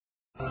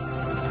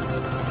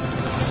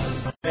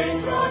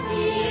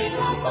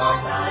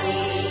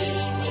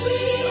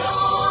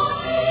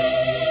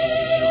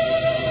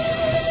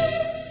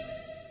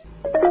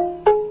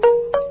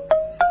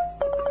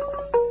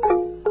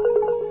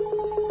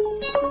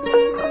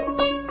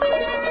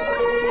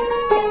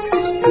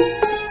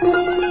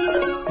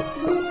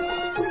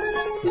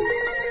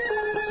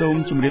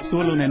សូមជម្រាបសួ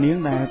រលោកអ្នកនាង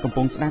ដែលកំ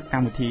ពុងស្ដាប់ក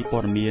ម្មវិធីព័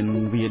ត៌មាន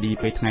VOD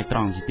ពេលថ្ងៃត្រ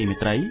ង់ជាទីមេ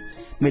ត្រី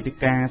មេតិ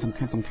កាសំ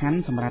ខាន់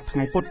សម្រាប់ថ្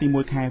ងៃពុធទី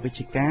1ខែវិច្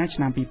ឆិកាឆ្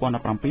នាំ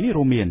2017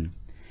រួមមាន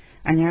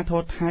អាជ្ញាធ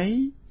រថៃ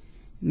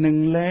នឹង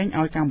លែង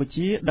ឲ្យកម្ពុ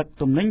ជាដឹក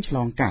ទំនិញឆ្ល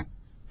ងកាត់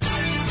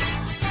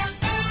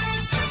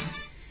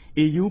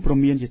EU ប្រ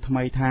មានជាថ្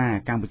មីថា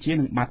កម្ពុជា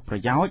នឹងបាត់ប្រ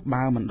យោជន៍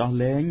បើមិនដោះ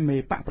លែងមេ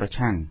បកប្រ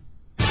ឆាំង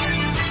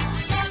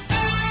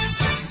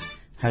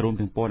ហើយរួម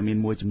ទាំងព័ត៌មាន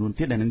មួយចំនួន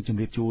ទៀតដែលនឹងជម្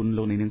រាបជូន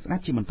លោកអ្នកនាងស្ដា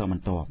ប់ជាបន្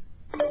ត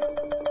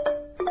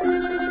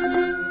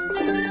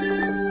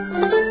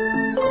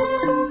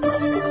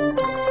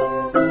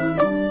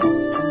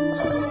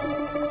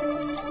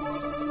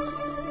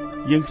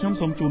យើងខ្ញុំ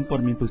សូមជូនព័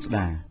ត៌មានពិស្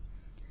ដា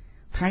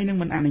ថៃនឹង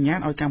មិនអនុញ្ញាត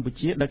ឲ្យកម្ពុ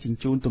ជាដឹកជញ្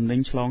ជូនទំនិញ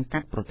ឆ្លងកា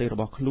ត់ប្រទេសរ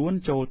បស់ខ្លួន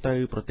ចូលទៅ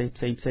ប្រទេស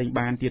ផ្សេងៗ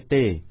បានទៀត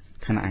ទេ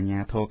ខណៈអាជ្ញា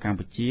ធរកម្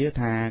ពុជា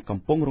ថាកំ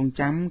ពុងរង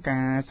ចាំ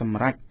ការសម្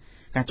រេច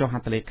ការចុះហ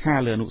ត្ថលេខា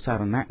លើអនុសា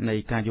រណៈនៃ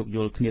ការយោគយ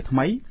ល់គ្នាថ្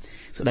មី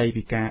ស្ដី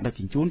ពីការដឹក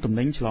ជញ្ជូនទំ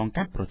និញឆ្លង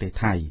កាត់ប្រទេស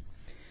ថៃ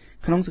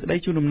ក្នុងសេចក្តី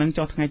ជូនដំណឹង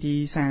ចុះថ្ងៃទី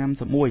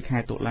31ខែ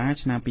តុលា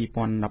ឆ្នាំ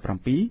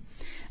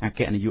2017អគ្គ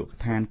នាយក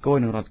ដ្ឋានគយ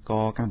នឹងរដ្ឋក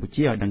កម្ពុ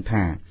ជាឲ្យដឹង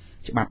ថា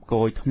ច្បាប់គ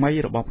យថ្មី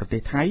របស់ប្រទេ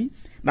សថៃ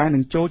ដែលនឹ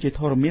ងចូលជា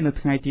ធរមាននៅ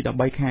ថ្ងៃទី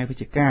13ខែវិ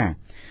ច្ឆិកា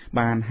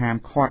បានហាម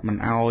ឃាត់មិន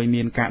ឲ្យ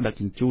មានការដឹក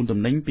ជញ្ជូនទំ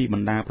និញពីប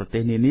ណ្ដាប្រទេ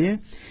សនានា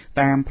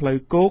តាមផ្លូវ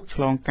គោកឆ្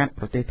លងកាត់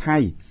ប្រទេសថៃ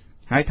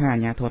ហើយថាអា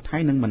ជ្ញាធរថៃ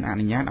នឹងមិនអ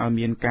នុញ្ញាតឲ្យ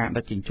មានការ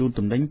ដឹកជញ្ជូន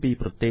ទំនិញពី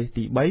ប្រទេស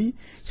ទី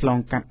3ឆ្លង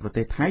កាត់ប្រ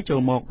ទេសថៃចូ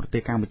លមកប្រទេ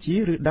សកម្ពុជា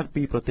ឬដឹក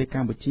ពីប្រទេសក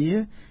ម្ពុជា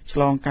ឆ្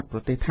លងកាត់ប្រ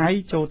ទេសថៃ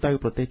ចូលទៅ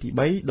ប្រទេសទី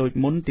3ដូច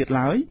មុនទៀត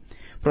ឡើយ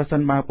ប្រសិ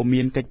នបើពុំ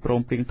មានកិច្ចព្រ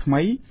មព្រៀងថ្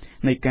មី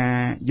នៃការ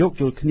យោគ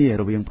យល់គ្នា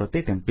រវាងប្រទេ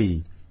សទាំងពីរ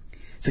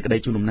សេចក្តី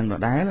ជូនដំណឹងដ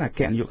ដែលអគ្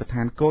គនាយកដ្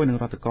ឋានគយនឹង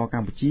រដ្ឋកក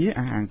ម្ពុជា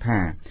អះអាងថា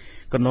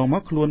កន្លងម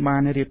កខ្លួនបា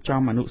នរៀប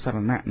ចំអនុសារ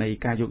ណៈនៃ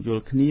ការយោគយ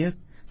ល់គ្នា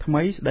ថ្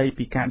មីស្ដី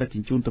ពីការដឹកជ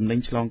ញ្ជូនទំនិញ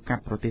ឆ្លងកា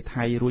ត់ប្រទេស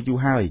ថៃរួចយូរ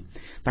ហើយ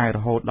តែរ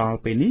ហូតដល់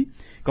ពេលនេះ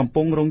កំ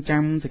ពុងរង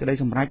ចាំសេចក្តី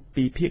សម្រេច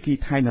ពីភាគី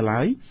ថៃនៅ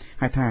ឡើយ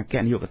ហើយថាអគ្គ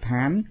នាយកដ្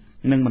ឋាន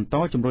នឹងបន្ត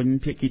ជំរុញ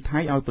ភាគីថៃ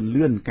ឲ្យពន្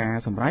លឿនការ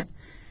សម្រេច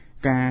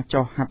ការ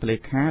ចុះហត្ថលេ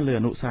ខាលើ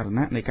អនុសារ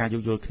ណៈនៃការយោ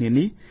គយល់គ្នា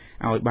នេះ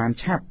ឲ្យបាន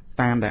ឆាប់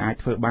តាមដែលអាច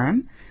ធ្វើបាន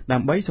ដើ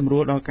ម្បីសម្រួ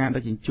លដល់ការដឹ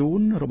កជញ្ជូ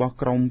នរបស់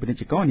ក្រមពាណិ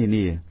ជ្ជករនា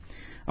នា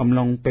អំ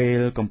ឡុងពេល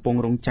កំពុង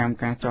រងចាំ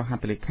ការចុះហ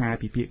ត្ថលេខា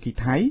ពីភាគី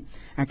ថៃ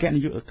អគ្គ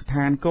នាយកដ្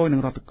ឋានគយនឹ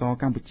ងរដ្ឋក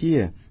កម្ពុជា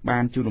បា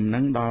នជូនដំណឹ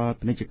ងដល់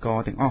ពាណិជ្ជករ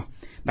ទាំងអស់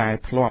ដែល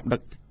ធ្លាប់ដឹ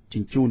កជ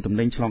ញ្ជូនទំ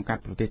និញឆ្លងកា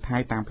ត់ប្រទេសថៃ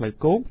តាមផ្លូវ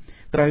គោក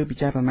ត្រូវពិ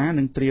ចារណា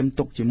និងត្រៀម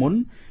ទុកជាមុន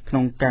ក្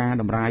នុងការ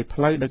តម្រាយផ្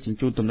លូវដឹកជញ្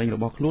ជូនទំនិញរ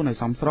បស់ខ្លួនឲ្យ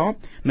សមស្រប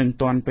និង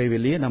ទាន់ពេលវេ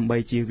លាដើម្បី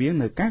ជៀសវាង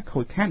នូវការខូ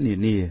ចខាតនា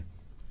នា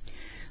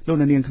លោក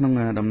នាងក្នុង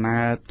ដំណើ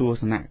រទស្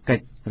សនកិ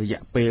ច្ចរ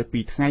យៈពេល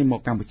2ថ្ងៃមក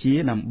កម្ពុជា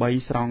ដើម្បី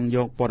ស្រង់យ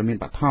កព័ត៌មាន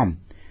បឋម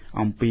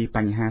អំពីប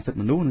ញ្ហាសិទ្ធិ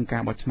មនុស្សនិងកា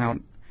របោះឆ្នោត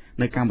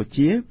នៅកម្ពុ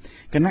ជា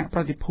គណៈប្រ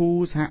តិភូ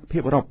សហភា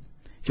ពអឺរ៉ុប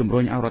ជំរុ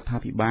ញឲ្យរដ្ឋា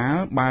ភិបាល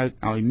បើក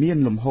ឲ្យមាន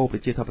លំហូរប្រ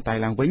ជាធិបតេយ្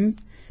យឡើងវិញ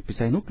ពិ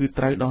សេសនោះគឺ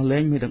ត្រូវដោះលែ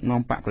ងមេដឹក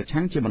នាំបកប្រ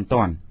ឆាំងជាបន្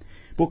ទាន់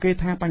ពួកគេ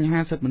ថាបញ្ហា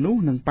សិទ្ធិមនុស្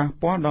សនឹងប៉ះ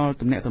ពាល់ដល់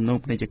ទំនាក់ទំនង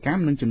ពាណិជ្ជកម្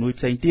មនិងជំនួយ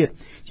ផ្សេងទៀត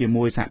ជា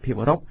មួយសហភាព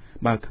អឺរ៉ុប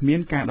បើគ្មាន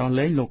ការដោះ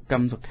លែងលោកកឹ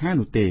មសុខា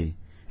នោះទេ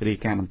រាយ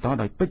ការណ៍បន្ត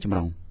ដោយពេជ្រចម្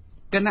រុង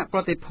គណៈប្រ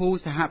តិភូ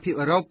សហភាព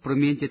អឺរ៉ុបព្រ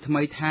មានជាថ្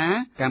មីថា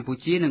កម្ពុ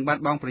ជានឹងបា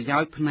ត់បង់ប្រយោ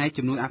ជន៍ផ្នែក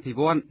ជំនួយអភិ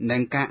វឌ្ឍនិ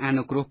ងការអ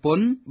នុគ្រោះព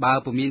ន្ធបើ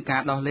ពុំមានកា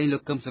រដោះលែងលោ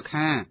កកឹមសុ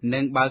ខានិ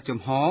ងបើកចំ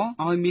ហ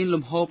ឲ្យមាន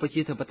លំហូរប្រ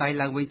ជាធិបតេយ្យ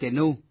ឡើងវិញទេ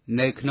នោះ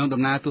នៅក្នុង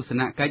ដំណើរទស្ស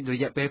នកិច្ចរ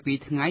យៈពេល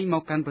2ថ្ងៃម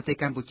កកាន់ប្រទេស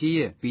កម្ពុជា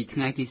ពីថ្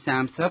ងៃទី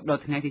30ដ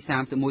ល់ថ្ងៃទី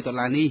31តុ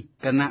លានេះ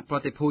គណៈប្រ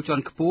តិភូជា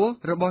ន់ខ្ពស់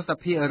របស់សហ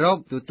ភាពអឺរ៉ុប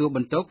ទទួលប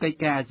ន្ទុកកិច្ច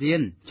ការអាស៊ាន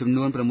ចំ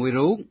នួន6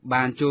រូប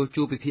បានចូល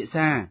ជួបពិភាក្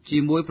សាជា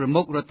មួយប្រ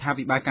មុខរដ្ឋា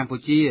ភិបាលកម្ពុ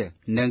ជា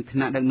និងថ្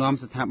នាក់ដឹកនាំ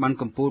ស្ថាប័ន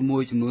កម្ពុជាមួ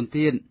យចំនួន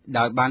ទៀត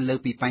ដោយបានលើក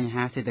ពីបញ្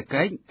ហាសេដ្ឋ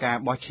កិច្ចការ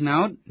បោះឆ្នោ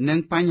តនិង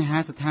បញ្ហា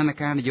ស្ថាន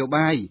ភាពនយោ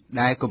បាយ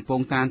ដែលកំពុង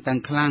តានតឹង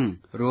ខ្លាំង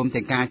រួម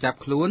ទាំងការចាប់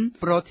ខ្លួន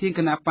ប្រធានគ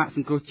ណៈបកស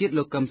ង្គ្រោះជាតិ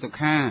លោកកឹមសុ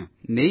ខា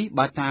នេះ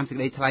បើតាមសេច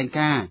ក្តីថ្លែង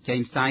ការណ៍ចេញ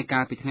ផ្សាយកា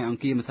លពីថ្ងៃអ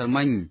ង្គារម្សិល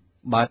មិញ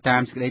បើតា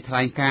មសេចក្តីថ្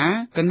លែងការណ៍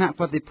គណៈ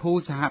ប្រតិភូ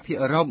សហភាព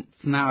អឺរ៉ុប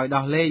ស្នើឲ្យ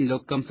ដោះលែងលោ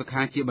កកឹមសុ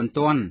ខាជាបន្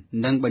ទាន់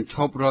និងបញ្ឈ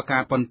ប់រាល់កា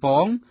រប៉ុន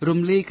ប៉ងរំ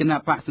លាយគណៈ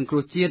បកសង្គ្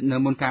រោះជាតិនៅ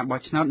មុនការបោះ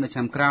ឆ្នោតនៅឆ្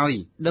នាំក្រោយ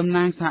តំ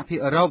ណាងសហភាព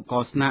អឺរ៉ុបក៏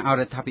ស្នើឲ្យ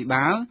រដ្ឋាភិ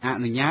បាលអ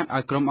នុញ្ញាតឲ្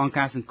យក្រុមអង្គ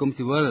ការសង្គម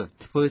ស៊ីវិល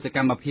ធ្វើសក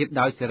ម្មភាព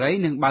ដោយសេរី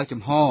និងបើក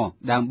ចំហ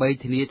ដើម្បី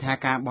ធានាថា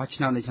ការបោះឆ្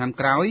នោតនៅឆ្នាំ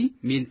ក្រោយ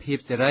មានភាព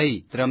សេរី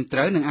ត្រឹមត្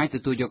រូវនិងអាចទ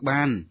ទួលយក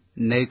បាន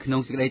នៅក្នុ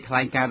ងសេចក្តីថ្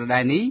លែងការណ៍ដដែ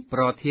លនេះ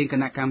ប្រធានគ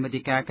ណៈកម្មា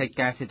ធិការកិច្ច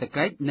ការសេដ្ឋ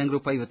កិច្ចនិងរូ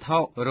បិយវត្ថុ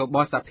រប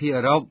ស់សហភាព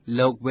អឺរ៉ុប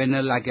លោក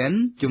Werner Lagen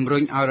ជំរុ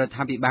ញឲ្យរដ្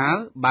ឋាភិបាល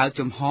បើក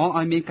ចំហ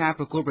ឲ្យមានការ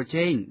ប្រកួតប្រ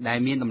ជែងដែល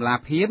មានតម្លា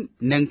ភាព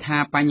និងថា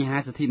បញ្ហា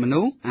សិទ្ធិម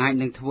នុស្សអាច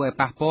នឹងធ្វើឲ្យ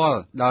ប៉ះពាល់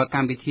ដល់ក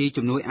ម្មវិធី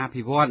ជំនួយអ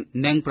ភិវឌ្ឍ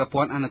និងប្រ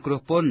ព័ន្ធអនុគ្រោះ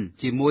ពន្ធ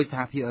ជាមួយស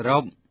ហភាពអឺរ៉ុ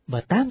បបើ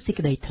តាមសេច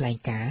ក្តីថ្លែង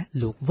ការណ៍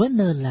លោក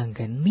Werner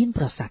Lagen មាន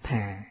ប្រសាសន៍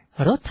ថា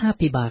រដ្ឋា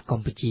ភិបាលក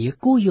ម្ពុជា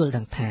គួរយល់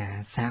ដឹងថា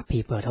សហភា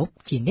ពអឺរ៉ុប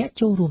ជាអ្នក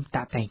ចូលរួម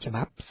តាក់តែងច្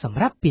បាប់សម្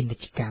រាប់ពាណិ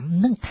ជ្ជកម្ម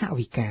និងថ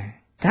វិកា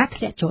ការ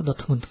ធ្លាក់ចុះដ៏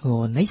ធ្ងន់ធ្ង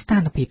រនៃស្ថា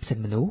នភាពសិទ្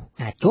ធិមនុស្ស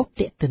អាចជាប់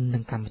ទាក់ទិននឹ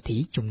ងកម្មវិធី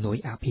ជំនួយ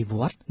អភិវ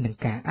ឌ្ឍនិង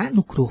ការអ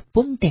នុគ្រោះព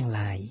ន្ធទាំង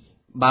ឡាយ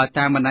បើ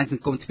តាមបណ្ដាញស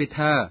ង្គម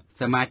Twitter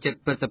សមាជិក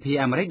ព្រឹទ្ធសភា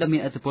អាមេរិកដ៏មា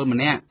នឥទ្ធិពលម្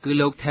នាក់គឺ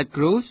លោក Ted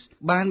Cruz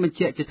បានបញ្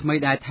ជាក់ជាថ្មី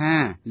ដែរថា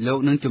លោក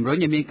នឹងជំរុញ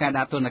ឲ្យមានការ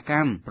ដាក់ទណ្ឌក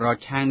ម្មប្រ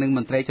ឆាំងនឹងម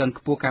ន្ត្រីជាន់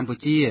ខ្ពស់កម្ពុ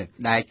ជា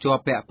ដែលជា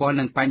ប់ពាក់ព័ន្ធ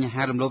នឹងបញ្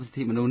ហារំលោភសិទ្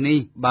ធិមនុស្សនេះ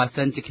បើ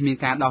សិនជាគ្មាន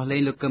ការដោះលែ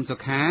ងលោកកឹមសុ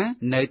ខា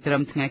នៅត្រឹ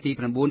មថ្ងៃទី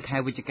9 ខែ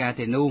វិច្ឆិកា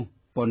ទេនោះ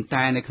ប៉ុន្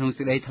តែនៅក្នុង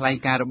សេចក្តីថ្លែង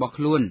ការណ៍របស់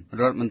ខ្លួន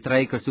រដ្ឋមន្ត្រី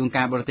ក្រសួង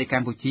ការបរទេសក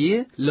ម្ពុជា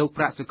លោក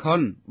ប្រាក់សុខុន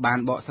បាន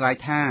បកស្រាយ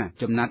ថា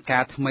ចំណាត់កា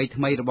រថ្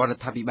មីរបស់រ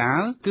ដ្ឋាភិបា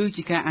លគឺ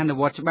ជាការអនុ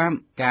វត្តច្បាប់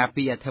ការ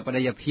ពីអធិបតេ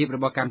យ្យភាពរ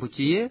បស់កម្ពុ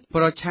ជា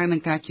ប្រឆាំងនឹ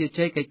ងការជឿ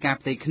ជ័យកិច្ចការ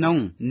ផ្ទៃក្នុង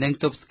និង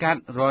ទប់ស្កាត់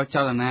រាល់ច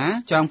លនា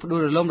ចង់ផ្ដួល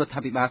រំលំរដ្ឋា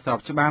ភិបាលស្រប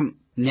ច្បាប់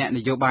អ្នកន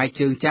យោបាយ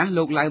ជើងចាស់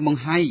លោកឡៅម៉ុង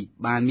ហៃ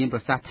បានមានប្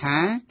រសាសន៍ថា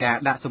ការ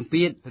ដាក់សម្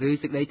ពាធឬ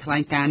សេចក្តីថ្លែ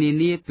ងការណ៍នា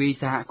នាពី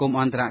សហគមន៍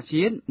អន្តរ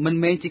ជាតិមិន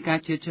មែនជាការ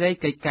ជឿជ្រែក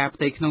កិច្ចការផ្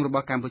ទៃក្នុងរប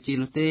ស់កម្ពុជា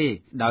នោះទេ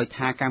ដោយ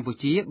ថាកម្ពុ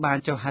ជាបាន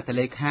ចុះហត្ថ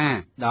លេខា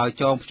ដោយ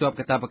ចងភ្ជាប់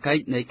កាតព្វកិច្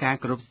ចនៃការ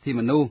គោរពសិទ្ធិ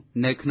មនុស្ស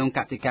នៅក្នុងក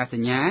តិកាស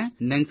ញ្ញា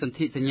និងសន្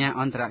ធិសញ្ញា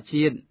អន្តរ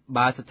ជាតិ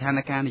បើស្ថាន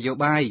ភាពនយោ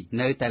បាយ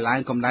នៅតែឡើង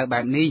កម្ដៅបែ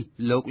បនេះ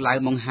លោកឡៅ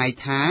ម៉ុងហៃ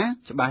ថា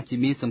ច្បាស់ជា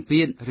មានសម្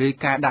ពាធឬ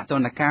ការដាក់ទ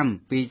ណ្ឌកម្ម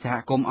ពីសហ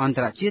គមន៍អន្ត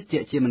រជាតិ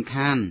ជាមិន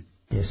ខាន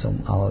សូម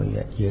ឲ្យ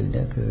យើង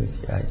នេះគឺ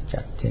ចា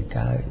ត់ជា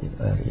ការ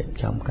រៀប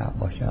ចំការ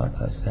បោះឆ្នោត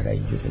សេរី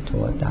យុត្តិធ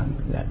ម៌តាម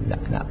ល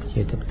ក្ខណៈប្រ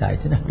ជាធិបតេយ្យ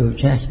ទៅណាដូច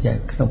ជា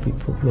ក្នុងពិ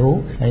ភពលោក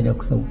ហើយនៅ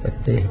ក្នុងប្រ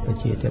ទេសប្រ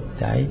ជាធិប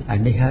តេយ្យអា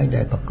នេះហើយ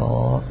ដែលបង្ក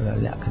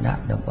លក្ខណៈ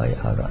ដើម្បី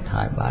ឲ្យរដ្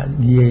ឋាភិបាល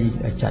ងាយ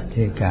ចាត់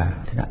ជាការ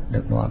ថ្នាក់ដឹ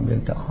កនាំយើ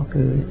ងទាំងអស់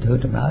គឺធ្វើ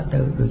ដំណើរទៅ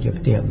ដូចជាប្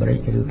រទេសអាមេរិ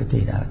កឬប្រទេ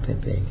សណាផ្សេង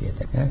ៗទៀ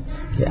តណា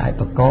គេអាច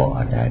បង្កឲ្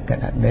យតែក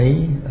ណន័យ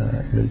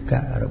ឬ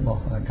ការរប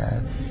ស់ដែល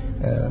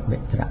មេ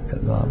ត្រាដឹ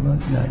កនាំ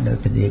នៅ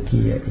ធនា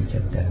គារអីចឹ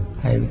ងទៅ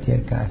ហើយវិធាន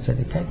ការសេដ្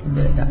ឋកិច្ច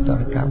មានដាក់ទ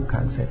ណ្ឌកម្ម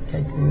ខាងសេដ្ឋកិ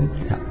ច្ចគឺ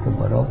សហគមន៍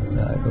អឺរ៉ុប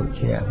ដូច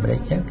ជាអាមេរិក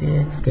ចឹង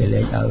គេ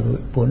លែងឲ្យរួច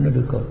ពន្ធ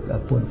ឬក៏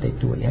ពន្ធតិច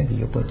តួចហើយគេ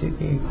យកពន្ធ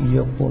គេយ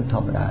កពន្ធធ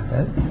ម្មតា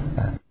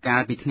ទៅកា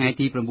លពីថ្ងៃ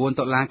ទី9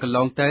 តុលាកន្ល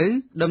ងទៅ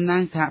តំណា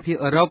ងសហភាព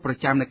អឺរ៉ុបប្រ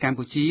ចាំនៅកម្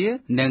ពុជា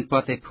និងប្រ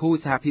តិភូ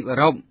សហភាពអឺ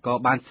រ៉ុបក៏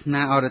បានស្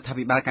នើឲ្យរដ្ឋា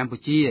ភិបាលកម្ពុ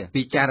ជា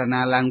ពិចារ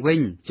ណាឡើងវិញ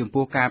ចំ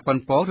ពោះការប៉ុន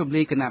ប៉ងរំ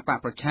លាយគណៈបក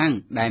ប្រឆាំង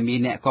ដែលមាន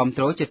អ្នកគាំ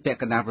ទ្រជិតពាក់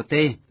កណ្ដាលប្រ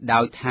ទេសដោ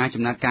យថា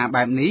ចំណាត់ការ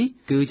បែបនេះ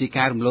គឺជា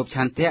ការរំលោភឆ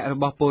ន្ទៈរ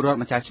បស់ពលរដ្ឋ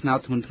ម្ចាស់ឆ្នោត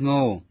ធ្ងន់ធ្ង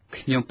រ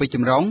ខ្ញុំពេជ្រច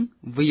ម្រុង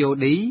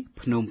VOD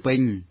ភ្នំពេ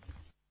ញ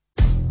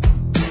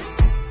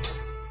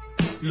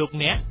លោក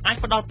អ្នកអាច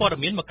ផ្ដល់ព័ត៌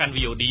មានមកកាន់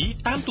VOD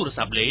តាមទូរ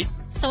ស័ព្ទលេខ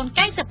092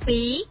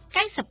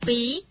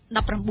 92 19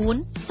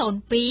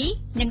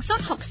 02និង060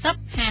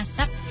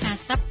 50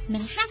 50និ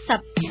ង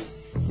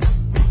50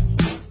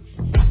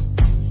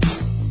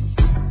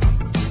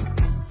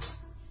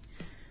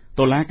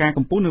តុលាការ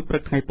កំពូលនៅព្រឹ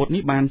កថ្ងៃពុធ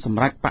នេះបានស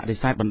ម្រេចបដិ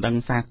សេធបណ្ដឹង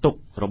សារទុក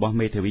របស់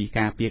មេធាវី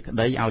ការពារក្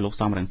តីឲ្យលោក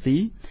សំរងស៊ី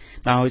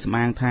ដោយសម្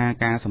អាងថា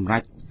ការសម្រេ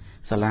ច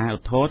សាលាឧ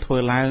ទ្ធរធ្វើ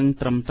ឡើង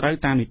ត្រឹមត្រូវ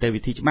តាមនីតិ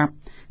វិធីច្បាប់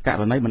ក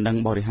រណីបណ្ដឹង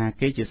បរិហា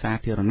កេរជាសា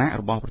ធារណៈ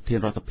របស់ប្រធាន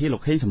រដ្ឋាភិបាលលោ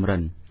កហេងសំរិ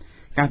ន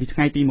កាលពីថ្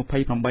ងៃទី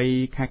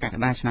28 ខែកក្ក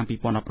ដាឆ្នាំ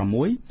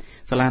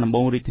2016សាលាដំប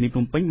ងរាជធានីភ្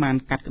នំពេញបាន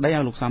កាត់ក្តីឲ្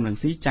យលោកសំរង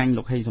ស៊ីចាញ់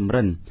លោកហេងសំ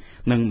រិន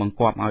និងបង្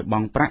គាប់ឲ្យប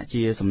ង់ប្រាក់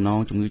ជាសំណង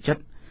ជំងឺចិត្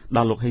តដ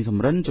ល់លោកហេងសំ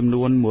រិនចំ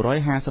នួន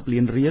150លា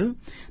នរៀល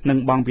និង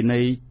បង់ពិន័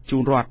យជូ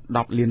នរដ្ឋ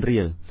10លានរៀ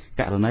ល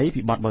ករណី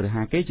ពីបទបរិ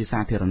ហាកេរជាសា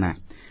ធារណៈ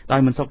ដោ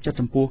យមិនសុខចិត្ត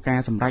ចំពោះការ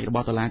សម្រេចរប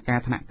ស់តុលាការ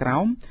ថ្នាក់ក្រោ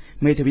ម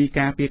មេធាវី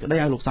ការពារក្តី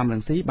ឲ្យលោកសំរ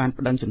ងស៊ីបាន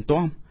ប្តឹងជំទា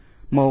ស់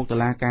មកតុ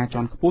លាការ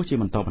ជាន់ខ្ពស់ជា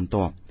បន្តបន្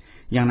ទាប់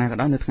យ៉ាងណាក៏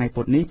ដោយនៅថ្ងៃ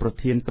ពុធនេះប្រ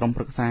ធានក្រុម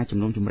ប្រឹក្សាជំ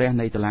នុំជម្រះ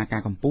នៃតុលាកា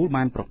រកំពូល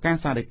បានប្រកាស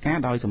សាលដីកា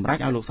ដោយសម្រេច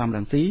ឲ្យលោកសំរ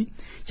ងស៊ី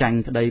ចាញ់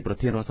ក្តីប្រ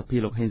ធានរដ្ឋសភា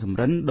លោកហេងសំ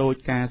រិនដោយ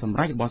ការសម្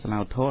រេចរបស់សាលា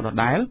ឧទ្ធរដ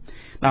ដែល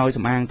ដោយស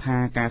ម្អាងថា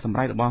ការសម្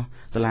រេចរបស់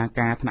តុលា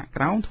ការថ្នាក់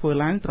ក្រោមធ្វើ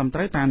ឡើងត្រឹមត្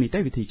រូវតាមនីតិ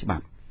វិធីច្បា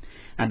ប់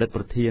អតីត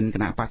ប្រធានគ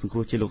ណៈបក្សសង្គ្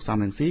រោះជាតិលោកសំ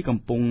រងស៊ីកំ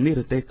ពុងនិ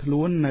រទេសខ្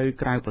លួននៅ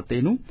ក្រៅប្រទេស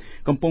នោះ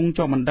កំពុង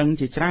ជាប់បណ្ដឹង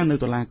ជាច្រើននៅ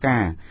តុលាកា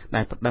រ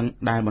ដែ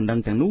លបណ្ដឹង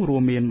ទាំងនោះរួ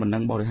មមានបណ្ដឹ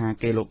ងបរិហា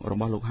កេររ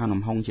បស់លោកហាន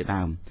អំហុងជា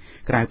ដើម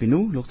ក្រៅពី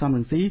នោះលោកសំរ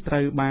ងស៊ីត្រូ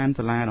វបាន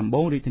សាលាដំប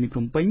ងរាជធានីភ្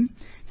នំពេញ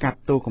កាត់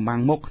ទោសកំបាំ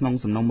ងមុខក្នុង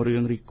សំណុំរឿ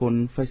ងរិះគន់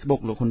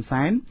Facebook លោកហ៊ុន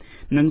សែន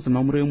និងសំ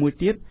ណុំរឿងមួយ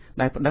ទៀត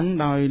ដែលប្តឹង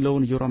ដោយលោក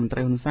នាយករដ្ឋមន្ត្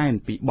រីហ៊ុនសែន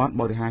ពីបទ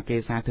បរិហាកេ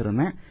រសាធារ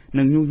ណៈ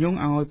និងញុះញង់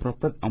ឲ្យប្រ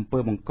ព្រឹត្តអំពើ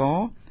បង្ក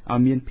ឲ្យ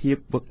មានភាព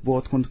វឹកវរ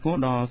ធ្ងន់ធ្ងរ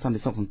ដល់សន្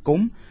តិសុខសង្គម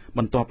ប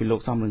ន្ទាប់ពីលោក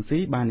សំរងស៊ី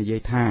បាននិយា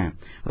យថារ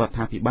ដ្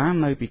ឋាភិបាល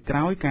នៅពីក្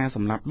រោយការស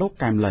ម្លាប់លោក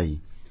កែមលី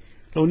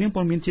លោកនាង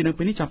ព័ត៌មានជានៅ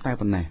ពេលនេះចាប់តែ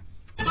ប៉ុណ្ណេះ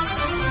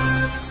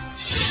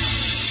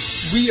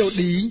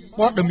VOD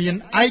ព័ត៌មាន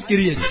ឯក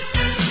រាជ្យ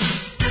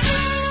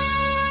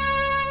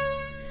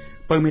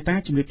ពើមេតា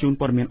ជំរាបជូន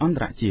ព័ត៌មានអន្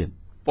តរជា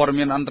តិព័ត៌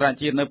មានអន្តរ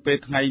ជាតិនៅពេល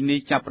ថ្ងៃនេះ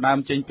ចាប់ផ្ដើម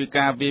ចេញពី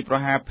ការវាយប្រ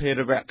ហារភេរ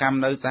វកម្ម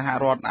នៅសហ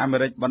រដ្ឋអាមេ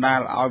រិកបណ្ដាល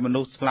ឲ្យម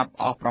នុស្សស្លាប់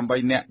អស់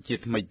8នាក់ជា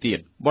ថ្មីទៀត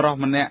បុរស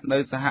ម្នាក់នៅ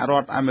សហរ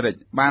ដ្ឋអាមេរិក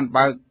បាន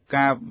បើក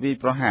ការវាយ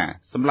ប្រហារ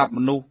សម្លាប់ម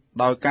នុស្ស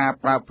ដោយការ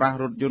ប្រើប្រាស់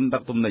រថយន្តដឹ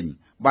កទំនិញ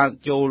បើក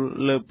ចូល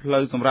លើផ្លូ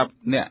វសម្រាប់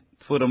អ្នក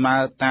ធ្វើដំណើរ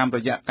តាមរ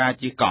យៈការ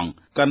ជិះកង់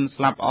កិន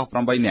ស្លាប់អស់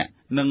8នាក់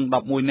និង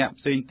11នាក់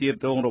ផ្សេងទៀត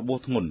រងរបួស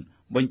ធ្ងន់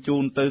បញ្ជូ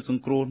នទៅស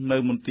ង្គ្រោះនៅ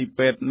មន្ទីរ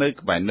ពេទ្យនៅ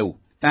ក្បែរនោះ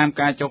តាម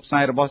ការចុះផ្សា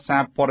យរបស់សា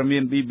រព័ត៌មា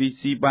ន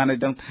BBC បានឲ្យ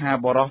ដឹងថា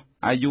បុរស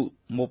អាយុ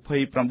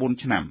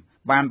29ឆ្នាំ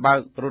បានបើក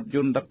រថយ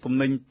ន្តដឹកទំ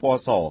និញពណ៌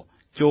ស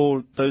ចូល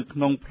ទៅក្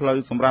នុងផ្លូវ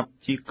សម្រាប់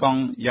ជិះក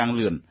ង់យ៉ាង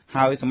លឿន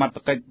ហើយសមត្ថ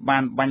កិច្ចបា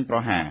នបាញ់ប្រ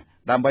ហារ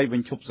ដើម្បីប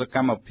ញ្ឈប់សក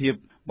ម្មភាព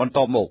បន្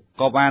ទាប់មក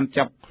ក៏បាន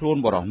ចាប់ខ្លួន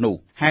បរិសុទ្ធនោះ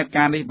ហេតុ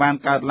ការណ៍នេះបាន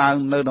កើតឡើង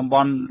នៅតំប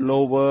ន់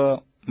Lower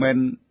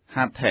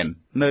Manhattan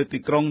នៅទី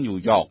ក្រុងញូវ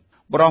យ៉ក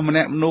បរិសុទ្ធម្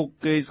នាក់នោះ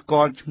គេស្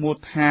គាល់ឈ្មោះ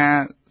ថា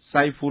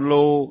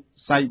Saifulo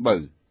Saiber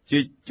ជា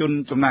ជន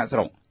ចំណាកស្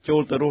រុកចូ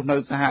លទៅរស់នៅ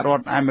សហរ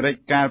ដ្ឋអាមេរិក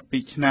កាលពី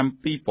ឆ្នាំ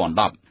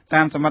2010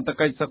តាមសមត្ថ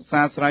កិច្ចសិក្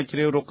សាស្រាវជ្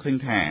រាវរកឃើញ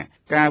ថា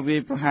ការវាយ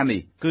ប្រហារ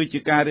នេះគឺជា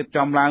ការរៀប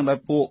ចំឡើងដោយ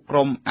ពួកក្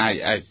រុម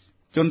IS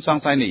ជនស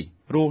ង្ស័យនេះ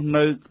រស់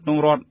នៅក្នុង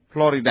រដ្ឋ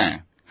Florida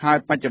ហើយ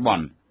បច្ចុប្ប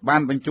ន្នបា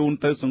នបញ្ជូន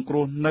ទៅសង្គ្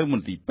រោះនៅម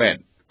ន្ទីរពេទ្យ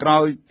ក្រោ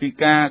យពី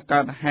ការកើ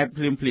តហេតុ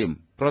ភ្លាមៗ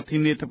ប្រធា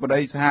នាធិបតី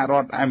សហរ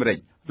ដ្ឋអាមេរិក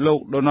លោក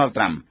Donald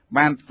Trump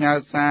បានផ្ញើ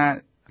សារ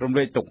រំ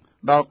លែកទុក្ខ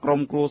ដល់ក្រុម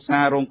គ្រួសា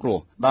ររងគ្រោះ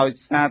ដោយ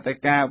សារតែ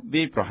ការ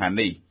វាយប្រហារ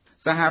នេះ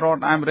សហរដ្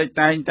ឋអាមេរិក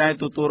តែងតែ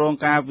ទទួលរង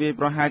ការវាយ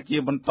ប្រហារជា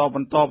បន្តប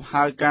ន្ទាប់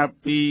ហើយកាល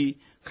ពី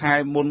ខែ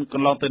មុនក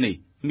ន្លងទៅនេះ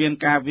មាន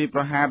ការវាយប្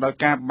រហារដោយ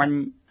ការបាញ់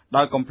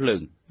ដោយកំភ្លើ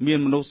ងមាន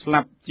មនុស្សស្លា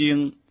ប់ជាង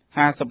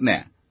50នា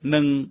ក់និ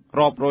ង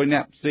រាប់រយនា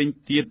ក់ផ្សេង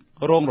ទៀត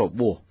រងរ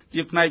បួស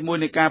ជាផ្នែកមួយ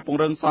នៃការព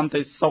ង្រឹងសន្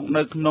តិសុខ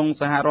នៅក្នុង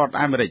សហរដ្ឋ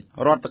អាមេរិក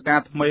រដ្ឋការ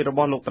ថ្មីរប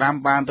ស់លោកត្រាំ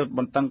បានរឹតប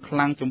ន្តឹងខ្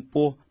លាំងចំ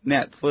ពោះអ្ន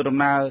កធ្វើដំ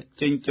ណើរ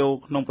ចេញចូល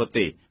ក្នុងប្រ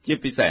ទេសជា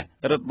ពិសេស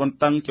រឹតបន្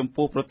តឹងចំ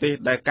ពោះប្រទេស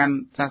ដែលកាន់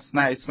សាស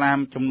នាអ៊ីស្លាម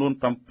ចំនួន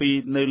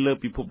7នៅលើ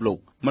ពិភពលោក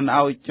មិន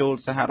ឲ្យចូល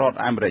សហរដ្ឋ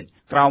អាមេរិក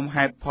ក្រោម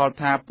ហេតុផល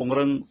ថាពង្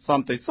រឹងស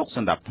ន្តិសុខស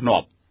ណ្ដាប់ធ្នា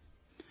ប់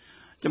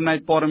ចំណែក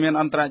ព័ត៌មាន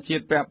អន្តរជា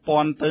តិពាក់ព័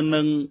ន្ធទៅ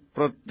នឹង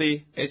ប្រទេស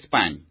អេស្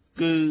ប៉ាញ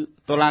គឺ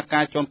តុលា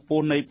ការជាន់ខ្ព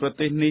ស់នៃប្រ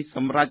ទេសនេះស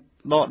ម្រេច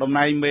ដកតំ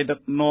ណែងមេដឹក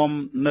នាំ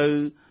នៅ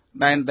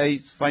ដែនដី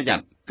ស្វយ័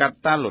តកា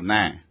តាឡូ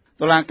ណា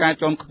តុលាការ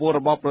ជាន់ខ្ពស់រ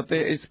បស់ប្រទេ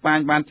សអេស្ប៉ាញ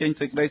បានចេញ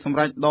សេចក្តីសម្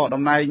រេចដក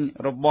តំណែង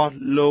របស់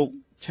លោក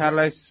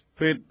Charles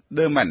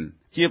Puigdemont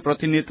ជាប្រ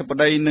ធានាធិប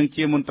តីនិង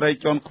ជាមន្ត្រី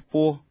ជាន់ខ្ព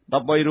ស់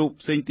13រូប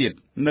ផ្សេងទៀត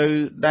នៅ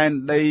ដែន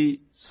ដី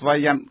ស្វ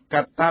យ័ត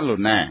កាតាឡូ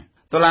ណា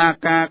តុលា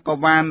ការក៏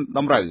បានត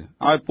ម្រូវ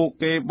ឲ្យពួក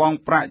គេបង់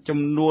ប្រាក់ចំ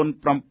នួន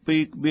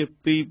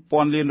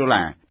 $7.2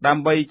 លានដើ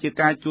ម្បីជា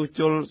ការជួស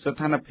ជុលស្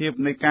ថានភាព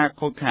នៃការ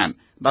ខូចខាត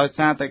ដោយ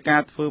សារតែកា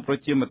រធ្វើប្រ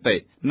ជាមតិ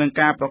និង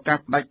ការប្រកាស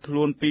ផ្ដាច់ខ្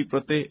លួនពីប្រ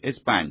ទេសអេ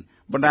ស្ប៉ាញ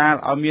បណ្ដាល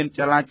ឲ្យមានច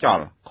លាចល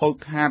ខូច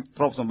ខាត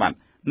ទ្រព្យសម្បត្តិ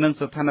និង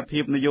ស្ថានភា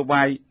ពនយោ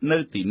បាយនៅ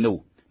ទីនោះ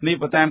នេះ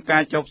បើតាមកា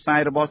រចុះផ្សាយ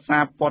របស់សា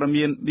រព័ត៌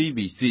មាន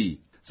BBC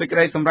សេចក្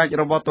តីសម្រេច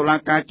របស់តុលា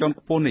ការជាន់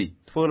ខ្ពស់នេះ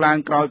ធ្វើឡើង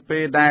ក្រោយពេ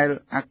លដែល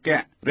អគ្គ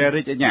ព្រះ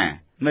រាជអាជ្ញា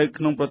នៅ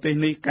ក្នុងប្រទេស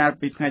នេះកាល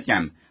ពីថ្ងៃច័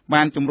ន្ទ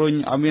បានជំរុញ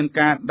ឲ្យមាន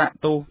ការដាក់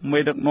ទោសមេ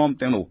ដឹកនាំ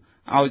ទាំងនោះ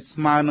ឲ្យ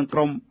ស្មើនឹងក្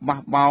រុមបះ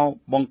បោរ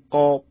បង្ក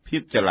ភា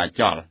ពចលា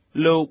ចល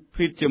លោក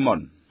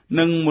Puigdemont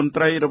និងមន្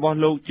ត្រីរបស់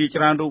លោកជា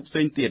ច្រើនរូបផ្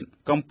សេងទៀត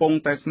កំពុង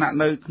តែស្នាក់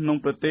នៅក្នុង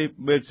ប្រទេស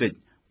ប៊ែលស៊ិក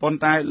ប៉ុន្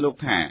តែលោក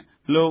ថា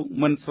លោក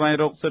មិនស្វែង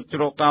រកសិទ្ធិជ្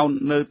រកកោន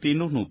នៅទី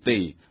នោះនោះទេ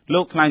លោ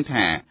កថ្លែង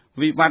ថា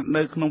វិបត្តិ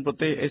នៅក្នុងប្រ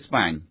ទេសអេស្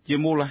ប៉ាញជា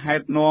មូលហេ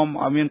តុនាំ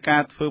ឲ្យមានកា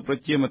រធ្វើប្រ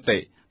ជាមតិ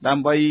ដើ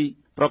ម្បី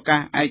ប្រកាស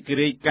ឯក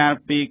រាជ្យកាល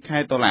ពីខែ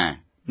តុលា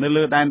នៅ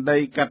លើដែនដី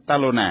កាតា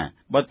ឡូណា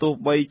បើទោះ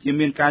បីជា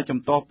មានការជំ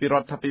ទាស់ពីរ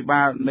ដ្ឋាភិ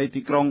បាលនៃ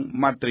ទីក្រុង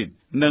ម៉ាឌ្រីត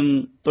និង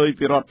ផ្ទុយ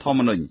ពីរដ្ឋធម្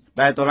មនុញ្ញ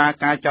ដែលតុលា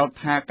ការចោទ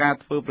ថាការ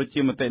ធ្វើប្រ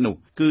ជាមតិនោះ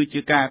គឺជា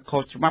ការខុ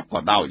សច្បាប់ក៏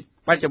ដោយ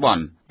បច្ចុប្បន្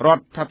នរ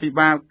ដ្ឋាភិ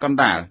បាលកណ្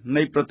ដាល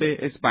នៃប្រទេស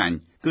អេស្ប៉ាញ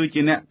គឺ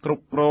ជាអ្នកគ្រ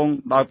ប់គ្រង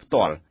ដោយផ្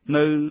ទាល់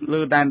នៅ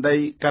លើដែនដី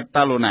កា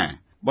តាឡូណា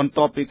បន្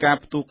ទាប់ពីការ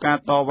ផ្ទុះការ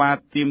តវ៉ា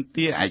ទាម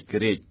ទារឯក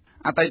រាជ្យ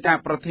អតីត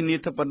ប្រធានា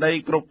ធិបតី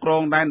គ្រប់គ្រ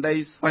ងដែនដី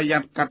ស្វយ័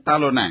តកាតា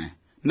ឡូណា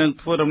នឹង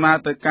ធ្វើដំណើរ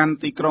ទៅកាន់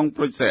ទីក្រុង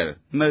ប្រូសែល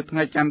នៅថ្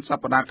ងៃច័ន្ទស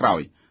ប្តាហ៍ក្រោ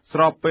យស្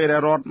របពេលដែ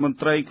លរដ្ឋមន្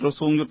ត្រីក្រ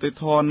សួងយុតិ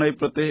ធម៌នៃ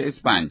ប្រទេសអេ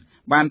ស្ប៉ាញ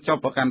បានចោទ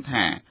ប្រកាន់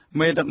ថា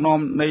មេដឹកនាំ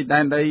នៃដែ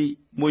នដី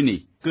មួយនេះ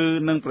គឺ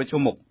នឹងប្រឈ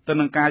មមុខទៅ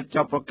នឹងការ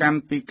ចោទប្រកាន់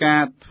ពីកា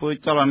រធ្វើ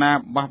ចលនា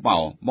បះបោ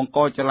របង្ក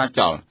ចលាច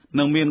ល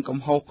និងមានកំ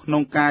ហុសក្នុ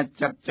ងការ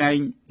ចាត់ចែង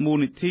មូល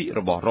និធិរ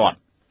បស់រដ្ឋ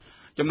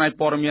ចំណែក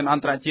ព័ត៌មានអ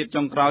ន្តរជាតិ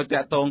ចុងក្រោយតា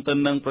ក់ទងទៅ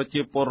នឹងប្រ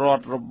ជាពលរ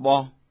ដ្ឋរប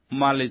ស់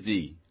ម៉ាឡេស៊ី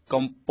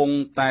កំពុង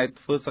តែ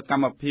ធ្វើសក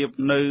ម្មភាព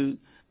នៅ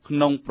ក្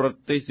នុងប្រ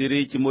ទេសសេរី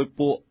ជាមួយ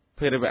ពួក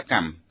ភេរវក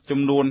ម្មចំ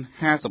នួន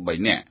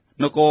53នាក់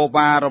នគរ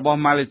បាលរបស់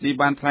ម៉ាឡេស៊ី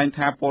បានថ្លែង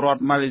ថាពលរដ្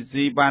ឋម៉ាឡេ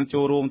ស៊ីបានចូ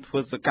លរួមធ្វើ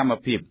សកម្ម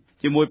ភាព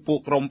ជាមួយពួក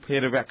ក្រុមភេ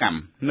រវកម្ម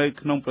នៅ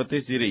ក្នុងប្រទេ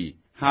សសេរី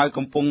ហើយ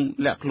កំពុង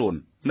លាក់ខ្លួន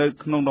នៅ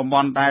ក្នុងតំប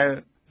ន់ដែល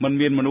មិន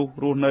មានមនុស្ស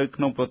រស់នៅ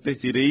ក្នុងប្រទេស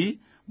សេរី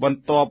បន្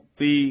ទាប់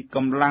ពីក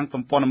ម្លាំងស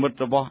ម្ព័ន្ធមិត្ត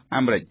របស់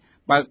អាមេរិក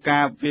បើកកា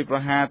រវាយប្រ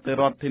ហារទៅ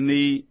រដ្ឋធា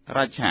នី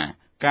រ៉ាឆា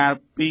កាល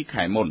ពី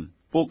ខែមុន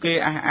ពួកគេ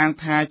អះអាង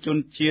ថាជន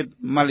ជាតិ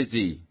ម៉ាឡេ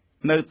ស៊ី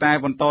នៅតែ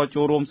បន្ត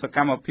ចូលរួមសក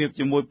ម្មភាព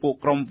ជាមួយពួក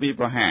ក្រុមវាយ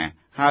ប្រហារ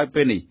ហើយ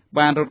ពេលនេះ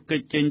បានរត់គេ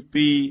ចចេញ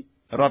ពី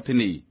រដ្ឋធា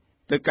នី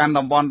ទៅកាន់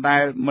តំបន់ដែ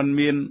លមិន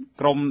មាន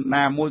ក្រុម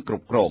ណាមួយគ្រ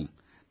ប់គ្រង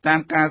តាម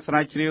ការស្រា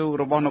វជ្រាវ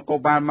របស់នគរ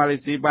បាលម៉ាឡេ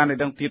ស៊ីបានឲ្យ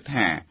ដឹងទៀត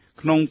ថា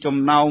ក្នុងចំ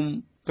ណោម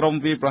ក្រុម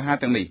វាយប្រហារ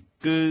ទាំងនេះ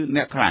គឺ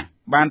អ្នកខ្លះ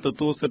បានទ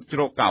ទួលសិទ្ធិជ្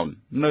រកកោន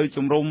នៅ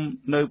ជំរុំ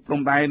នៅព្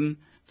រំដែន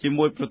ជា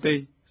មួយប្រទេស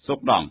សូ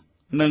ដង់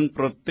និង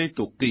ប្រទេស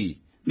ទូគី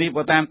នេះ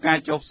បើតាមការ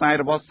ចុះផ្សាយ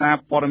របស់សារ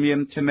ព័ត៌មាន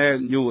Channel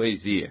New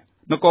Asia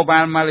នគរបា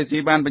លម៉ាឡេស៊ី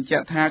បានបញ្ជា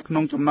ក់ថាក្នុ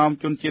ងចំណោម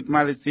ជនជាតិ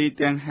ម៉ាឡេស៊ី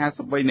ទាំង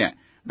53នាក់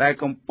ដែល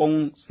កំពុង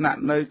ស្នាក់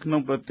នៅក្នុ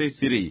ងប្រទេស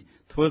សេរី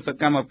ធ្វើស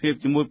កម្មភាព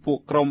ជាមួយពួក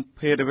ក្រុម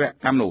ភេរវ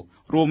កម្មនោះ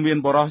រួមមាន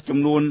បុរសចំ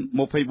នួន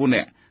24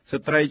នាក់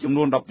ស្ត្រីចំ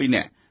នួន12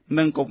នាក់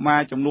និងកុមា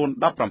រចំនួន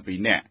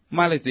17នាក់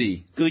ម៉ាឡេស៊ី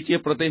គឺជា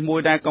ប្រទេសមួយ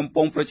ដែលកំ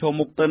ពុងប្រឈម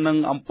មុខទៅនឹង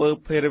អំពើ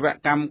ភេរវ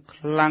កម្ម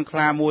ខ្លាំងក្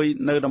លាមួយ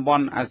នៅតំប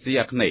ន់អាស៊ី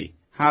អាគ្នេយ៍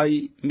ហើយ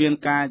មាន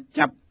ការ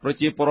ចាប់ប្រ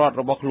ជាពលរដ្ឋ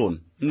របស់ខ្លួន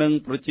និង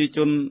ប្រជាជ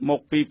នមក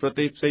ពីប្រ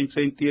ទេសផ្សេងៗ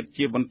ទៀត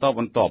ជាបន្តប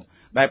ន្ទាប់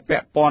ដែលពា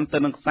ក់ព័ន្ធទៅ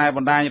នឹងខ្សែប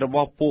ណ្ដាញរប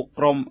ស់ពួក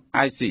ក្រុម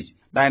ISIS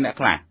ដែលអ្នក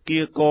ខ្លះគៀ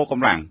កក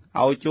ម្លាំង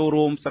ឲ្យចូល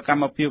រួមសក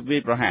ម្មភាពវា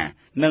យប្រហារ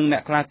និងអ្ន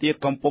កខ្លះទៀត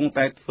កំពុង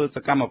តែធ្វើស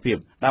កម្មភាព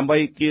ដើម្បី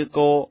គៀក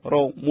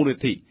រោគមូលនិ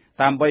ធិ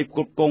ដើម្បីផ្គ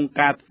ត់ផ្គង់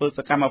ការធ្វើស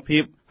កម្មភា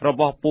ពរ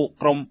បស់ពួក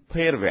ក្រុម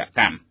ភេរវក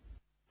ម្ម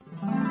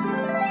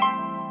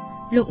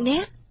លោកអ្ន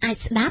កអាច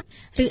ស្ដាប់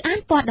ឬអាន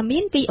ព័ត៌មា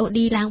ន VOD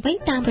ឡើងវិញ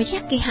តាមរយៈ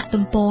គេហ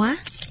ទំព័រ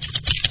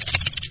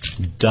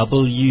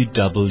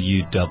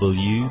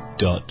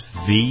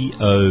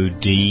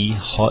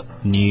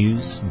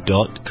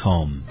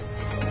www.vodhotnews.com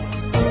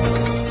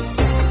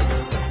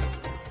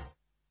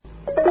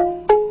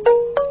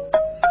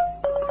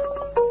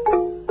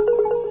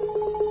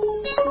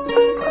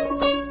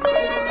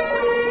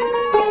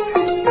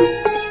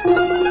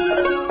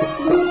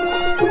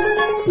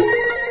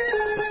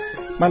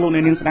បាទលោកអ្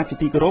នកនាងស្ដាប់ជា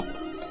ទីគោរព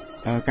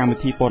កម្មវិ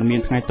ធីព័ត៌មា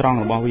នថ្ងៃត្រង់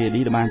របស់ VOD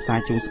ដែលបានផ្សាយ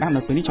ជូនស្ដាប់នៅ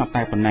ពេលនេះចប់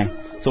តែប៉ុណ្ណេះ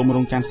សូមរ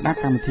ងចាំស្ដាប់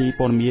កម្មវិធី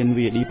ព័ត៌មាន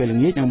VOD ពេលល្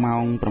ងាចនៅម៉ោ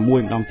ង 6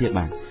 ម្ដងទៀត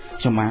បាទ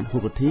ខ្ញុំបាទហូ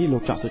បរទ្ធីលោ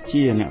កច័កសុ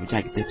ជាអ្នកវិទ្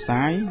យាផ្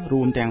សាយ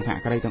រួមទាំងសហ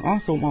ការីទាំងអ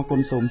ស់សូមអរគុណ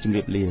សូមជម្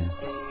រាបលា